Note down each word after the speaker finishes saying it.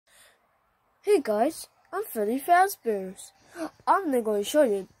Hey guys, I'm Freddy Fazbear's. I'm going to show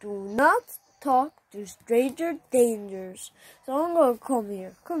you do not talk to stranger dangers. So I'm going to come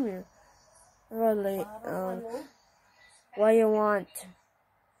here. Really, what you want?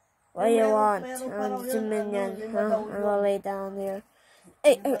 What you want? I'm the minion. I'm gonna lay down there.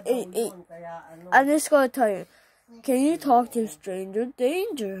 Hey. I'm just gonna tell you. Can you talk to stranger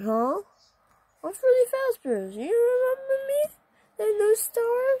danger, huh? I'm Freddy Fazbear's. You remember me? The new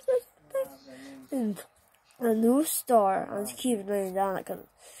stars? A new star. I just keep laying down like a.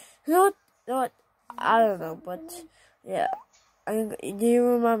 You know what? I don't know, but yeah. Do you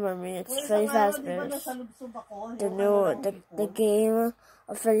remember me? It's Freddy Fazbear's. The game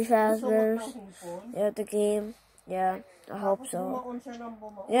of Freddy Fazbear's. Yeah, the game. Yeah, I hope so.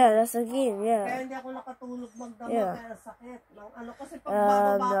 Yeah, that's the game. Yeah.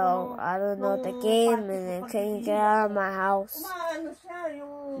 No, I don't know the game, and can you get out of my house?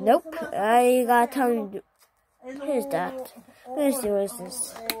 Nope. You gotta tell me. Here's that. Let me see what is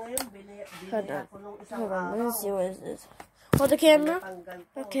this. Hold on. Let me see what is this. Hold the camera.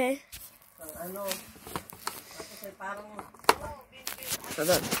 Okay.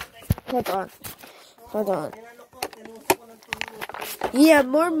 Hold on. Yeah,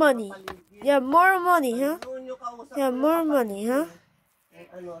 more money. Yeah, more money, huh? Yeah, more money, huh?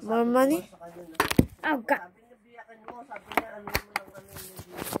 More money? Oh, God.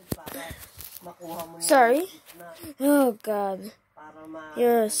 Sorry. Oh, God.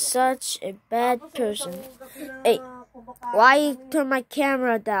 You're such a bad person. Hey, why you turn my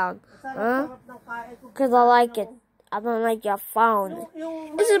camera down? Huh? Because I like it. I don't like your phone.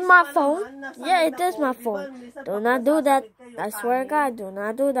 Is it my phone? Yeah, it is my phone. Do not do that. I swear to God, do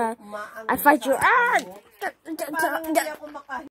not do that. I fight you. Ah!